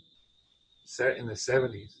 set in the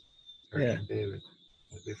 70s. Yeah. Hurricane David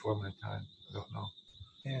was before my time. I don't know.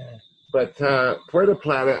 Yeah. But Puerto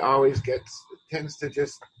Plata always tends to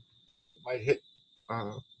just might hit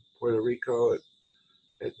Puerto Rico.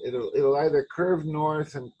 It'll either curve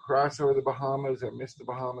north and cross over the Bahamas or miss the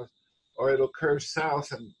Bahamas, or it'll curve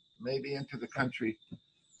south and maybe into the country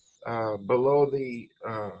below the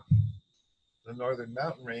northern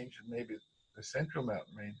mountain range and maybe the central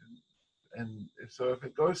mountain range. And so if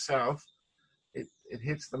it goes south, it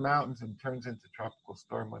hits the mountains and turns into tropical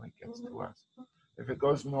storm when it gets to us. If it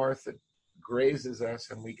goes north, it grazes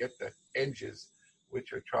us and we get the edges,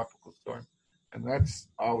 which are tropical storm. And that's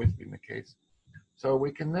always been the case. So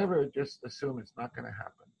we can never just assume it's not going to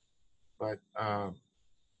happen. But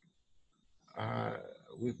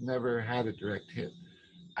we've never had a direct hit.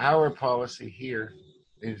 Our policy here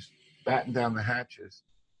is batten down the hatches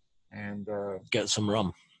and get some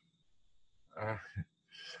rum.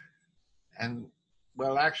 And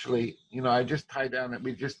well, actually, we just tie down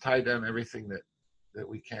everything that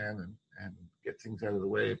we can and get things out of the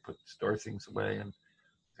way, store things away,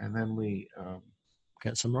 and then we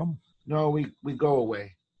get some rum. No, we go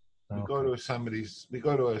away. Okay. We go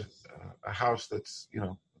to a house that's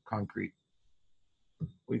concrete.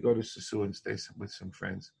 We go to Sosúa and stay with some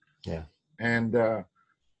friends. Yeah. And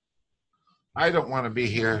I don't want to be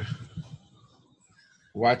here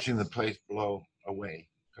watching the place blow away.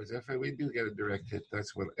 Because if we do get a direct hit,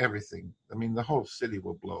 that's what the whole city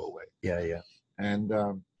will blow away. Yeah, yeah. And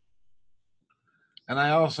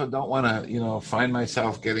I also don't want to, find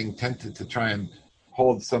myself getting tempted to try and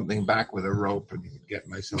hold something back with a rope and get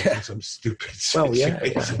myself in some stupid situation.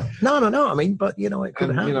 Well, yeah. No. I mean, but it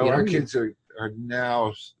could happen. Our kids are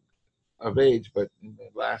now of age, but in the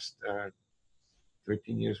last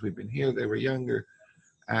 13 years we've been here, they were younger.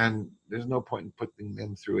 And there's no point in putting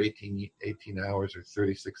them through 18 hours or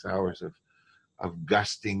 36 hours of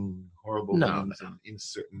gusting, horrible things and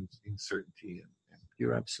uncertainty. And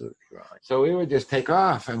you're absolutely right. So we would just take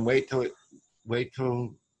off and wait till it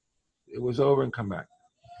was over and come back.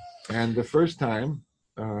 And the first time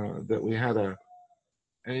that we had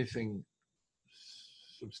anything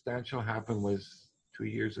substantial happen was 2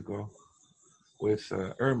 years ago with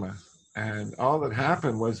Irma. And all that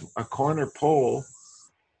happened was a corner pole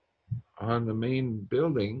on the main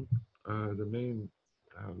building, the main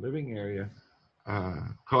living area,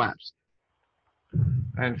 collapsed.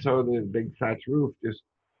 And so the big thatch roof just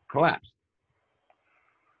collapsed.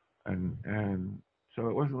 And so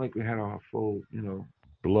it wasn't like we had a full,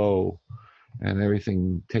 blow and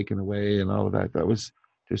everything taken away and all of that. That was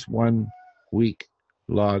just one weak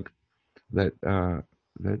log that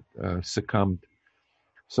succumbed.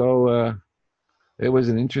 So it was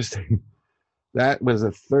an interesting. That was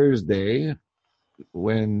a Thursday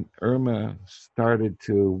when Irma started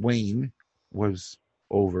to wane, was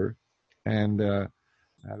over. And at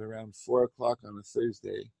around 4:00 on a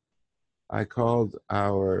Thursday, I called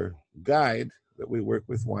our guide that we work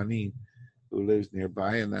with, Juanin, who lives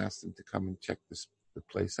nearby, and asked him to come and check the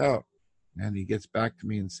place out. And he gets back to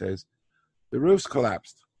me and says, the roof's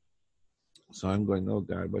collapsed. So I'm going, oh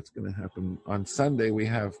God, what's going to happen? On Sunday, we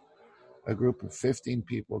have a group of 15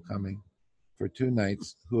 people coming for 2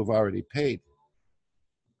 nights who have already paid.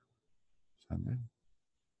 Sunday?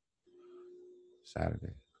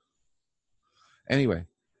 Saturday. Anyway,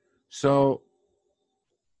 so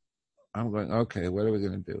I'm going, okay, what are we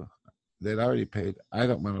going to do? They'd already paid. I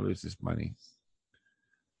don't want to lose this money.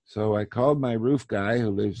 So I called my roof guy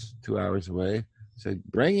who lives 2 hours away, said,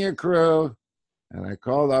 bring your crew. And I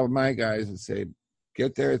called all my guys and said,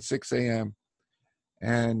 get there at 6 a.m.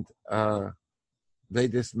 And they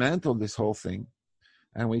dismantled this whole thing,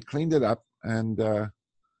 and we cleaned it up. And that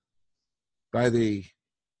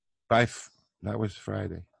was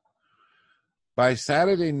Friday. By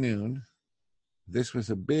Saturday noon, this was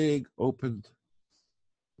a big, open,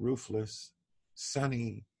 roofless,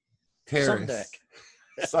 sunny terrace.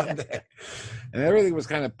 Sun deck. And everything was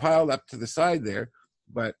kind of piled up to the side there,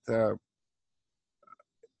 but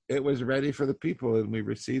it was ready for the people, and we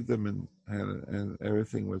received them, and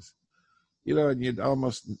everything was, and you'd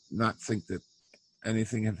almost not think that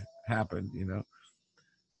anything had happened,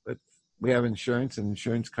 But we have insurance, and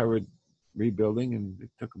insurance covered rebuilding, and it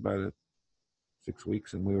took about 6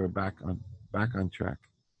 weeks, and we were back on track.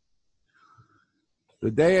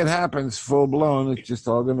 The day it happens, full blown, it's just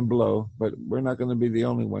all going to blow. But we're not going to be the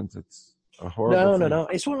only ones. It's a horrible thing. No.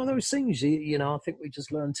 It's one of those things. I think we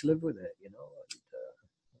just learn to live with it.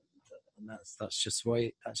 And that's just the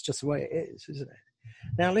way it is, isn't it?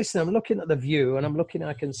 Now, listen. I'm looking at the view, and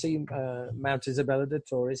I can see Mount Isabella de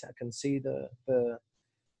Torres. I can see the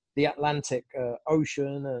Atlantic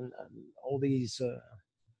Ocean and all these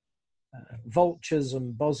vultures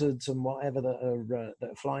and buzzards and whatever that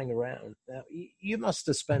are flying around. Now, you must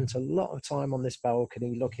have spent a lot of time on this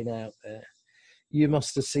balcony looking out there. You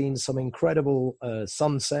must have seen some incredible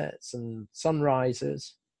sunsets and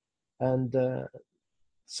sunrises, and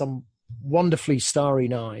some wonderfully starry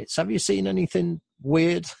nights. Have you seen anything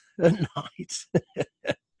weird at night?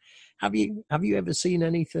 Have you ever seen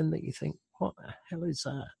anything that you think, what the hell is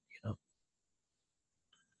that? You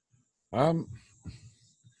know,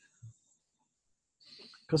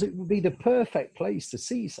 because it would be the perfect place to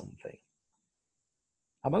see something.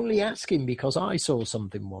 I'm only asking because I saw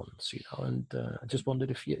something once, you know, and I just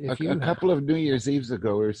wondered if you. A couple of New Year's Eves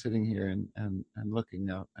ago, we were sitting here and looking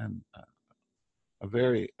out, and a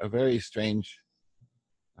very strange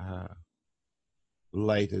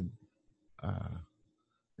lighted.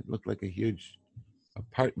 It looked like a huge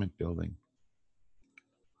apartment building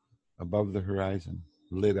above the horizon,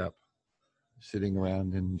 lit up, sitting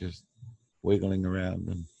around and just wiggling around,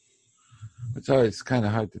 and it's always kind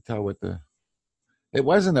of hard to tell what the. It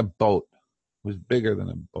wasn't a boat. It was bigger than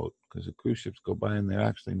a boat because the cruise ships go by and they're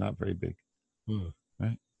actually not very big.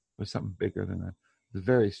 Right? It was something bigger than that. It was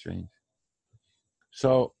very strange.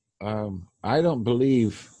 So I don't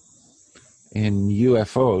believe in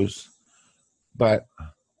UFOs, but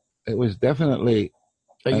it was definitely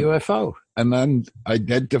a UFO, an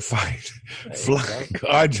unidentified flying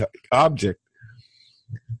object.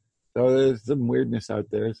 So there's some weirdness out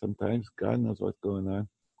there sometimes. God knows what's going on.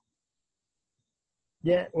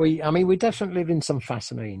 Yeah, we definitely live in some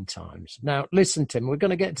fascinating times. Now, listen, Tim, we're going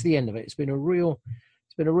to get to the end of it. It's been a real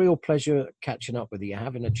pleasure catching up with you,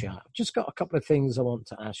 having a chat. I've just got a couple of things I want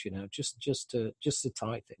to ask you now, just to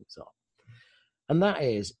tie things up. And that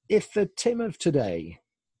is, if the Tim of today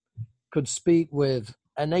could speak with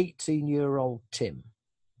an 18-year-old Tim,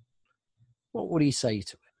 what would he say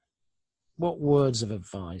to him? What words of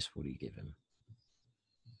advice would he give him?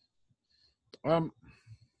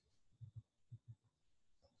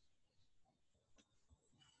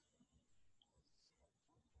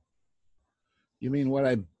 You mean what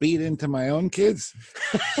I beat into my own kids?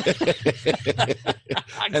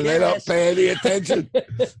 And they don't pay any attention.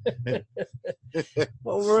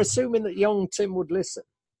 Well, we're assuming that young Tim would listen.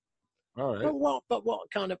 All right. But what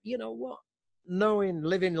kind of, knowing,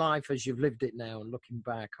 living life as you've lived it now and looking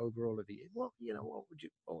back over all of it, what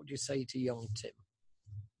would you say to young Tim?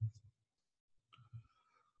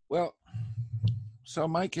 Well, so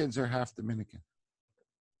my kids are half Dominican.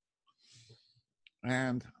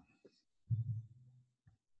 And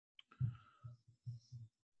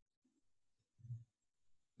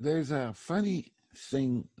there's a funny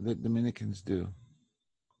thing that Dominicans do,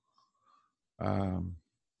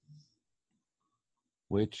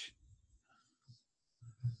 which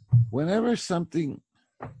whenever something,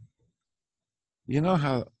 you know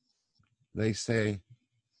how they say,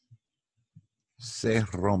 se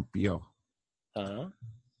rompió,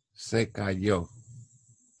 se cayó,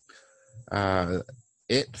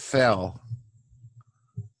 it fell,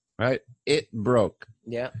 right? It broke.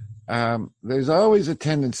 Yeah. There's always a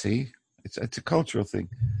tendency, it's a cultural thing,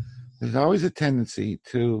 there's always a tendency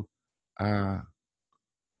to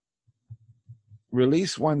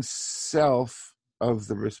release oneself of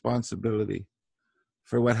the responsibility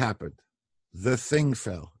for what happened. The thing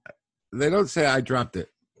fell. They don't say, I dropped it.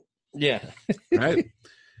 Yeah. Right?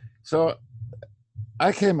 So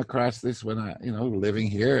I came across this when I, living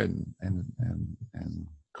here and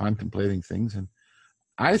contemplating things, and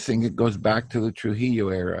I think it goes back to the Trujillo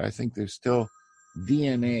era. I think there's still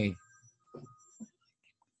DNA.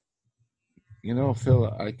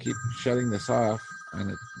 Phil, I keep shutting this off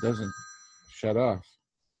and it doesn't shut off.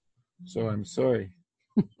 So I'm sorry.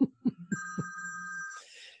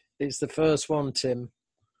 It's the first one, Tim.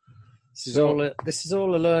 This is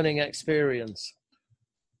all a learning experience.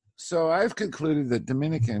 So I've concluded that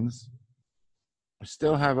Dominicans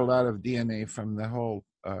still have a lot of DNA from the whole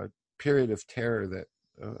period of terror that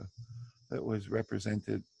was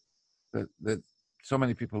represented, that so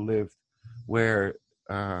many people lived, where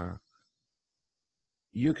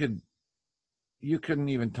you couldn't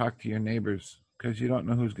even talk to your neighbors because you don't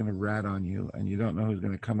know who's going to rat on you, and you don't know who's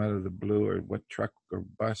going to come out of the blue, or what truck or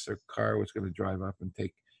bus or car was going to drive up and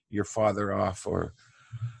take your father off,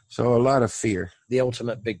 so a lot of fear. The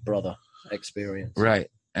ultimate Big Brother experience. Right.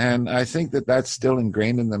 And I think that that's still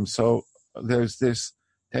ingrained in them. So there's this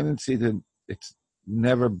tendency to, it's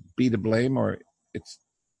never be to blame, or it's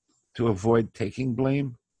to avoid taking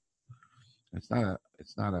blame. It's not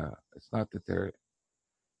that they're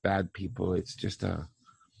bad people. It's just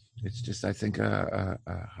I think a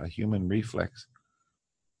human reflex.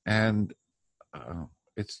 And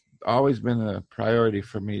it's always been a priority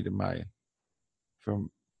for me for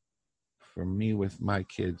me with my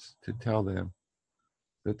kids to tell them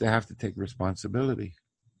that they have to take responsibility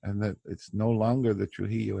and that it's no longer the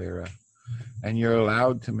Trujillo era and you're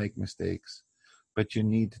allowed to make mistakes, but you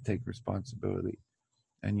need to take responsibility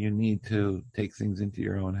and you need to take things into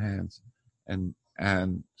your own hands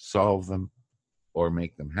and solve them or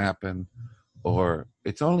make them happen, or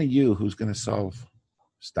it's only you who's going to solve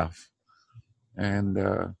stuff. And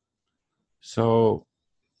so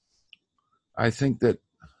I think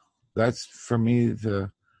that's for me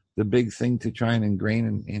the big thing to try and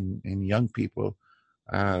ingrain in young people.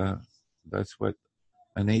 That's what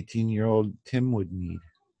an 18-year-old Tim would need.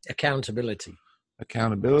 Accountability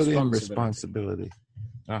And responsibility.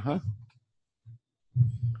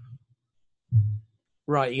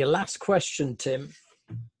 Right, your last question, Tim.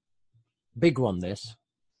 Big one, this.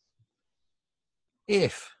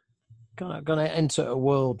 If going to enter a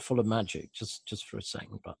world full of magic, just for a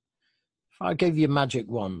second, but if I gave you a magic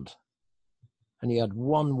wand and you had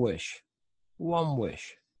one wish, what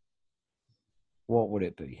would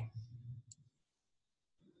it be?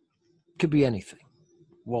 Could be anything.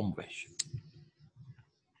 One wish.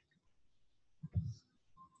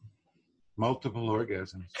 Multiple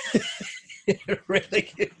orgasms. Really?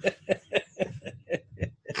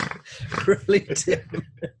 Really, Tim?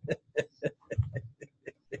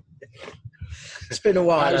 It's been a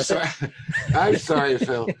while. I'm sorry,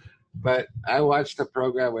 Phil, but I watched a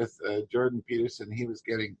program with Jordan Peterson. He was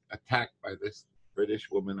getting attacked by this British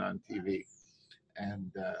woman on TV,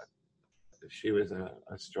 and she was a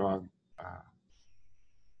strong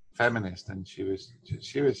feminist, and she was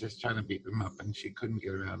just trying to beat him up, and she couldn't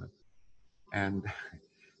get around him. And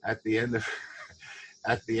at the end of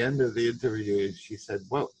the interview, she said,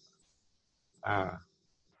 "Well,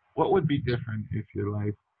 what would be different if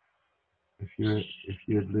you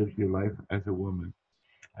had lived your life as a woman?"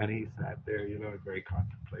 And he sat there, very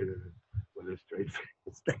contemplative with a straight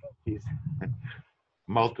face. He said,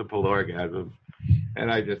 multiple orgasms.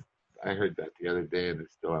 And I heard that the other day, and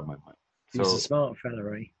it's still on my mind. He's a smart fella,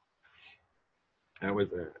 right?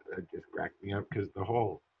 That just cracked me up because the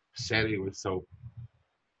whole setting was so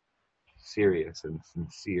serious and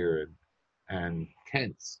sincere and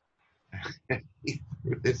tense. He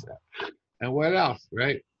threw this out. And what else,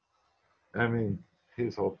 right? I mean,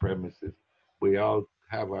 his whole premise is we all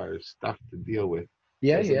have our stuff to deal with.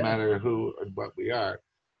 Yeah, Doesn't matter who or what we are,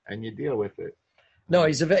 and you deal with it. No,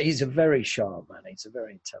 he's a very sharp man. He's a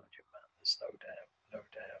very intelligent man. There's no doubt. And,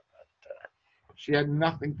 she had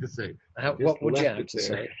nothing to say. What would you have to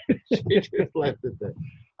say? She just left it there.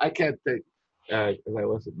 I can't think, because that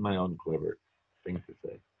wasn't my own clever thing to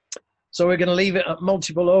say. So we're going to leave it at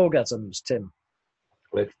multiple orgasms, Tim.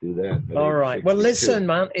 Let's do that. All right. Well, listen,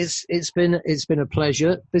 man, it's been a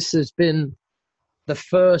pleasure. This has been the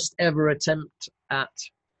first ever attempt at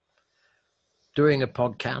doing a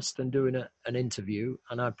podcast and doing an interview,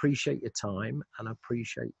 and I appreciate your time and I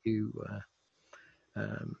appreciate you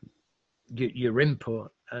your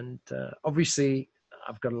input. And obviously,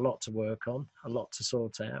 I've got a lot to work on, a lot to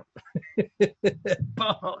sort out,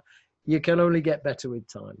 but you can only get better with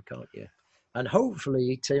time, can't you? And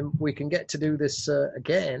hopefully, Tim, we can get to do this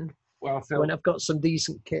again. Well, Phil, when I've got some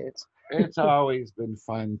decent kids. It's always been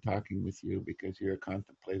fun talking with you because you're a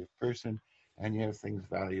contemplative person and you have things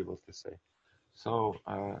valuable to say. So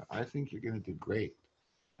I think you're going to do great.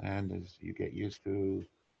 And as you get used to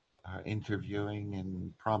interviewing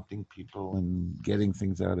and prompting people and getting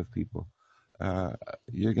things out of people,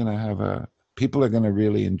 you're going to have people are going to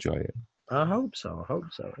really enjoy it. I hope so.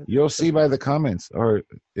 You'll see by the comments, or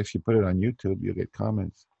if you put it on YouTube, you'll get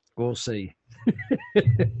comments. We'll see.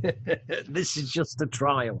 This is just a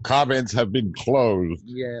trial. Comments have been closed.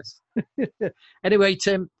 Yes. Anyway,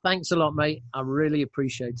 Tim, thanks a lot, mate. I really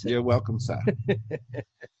appreciate it. You're welcome, sir.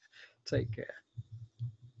 Take care.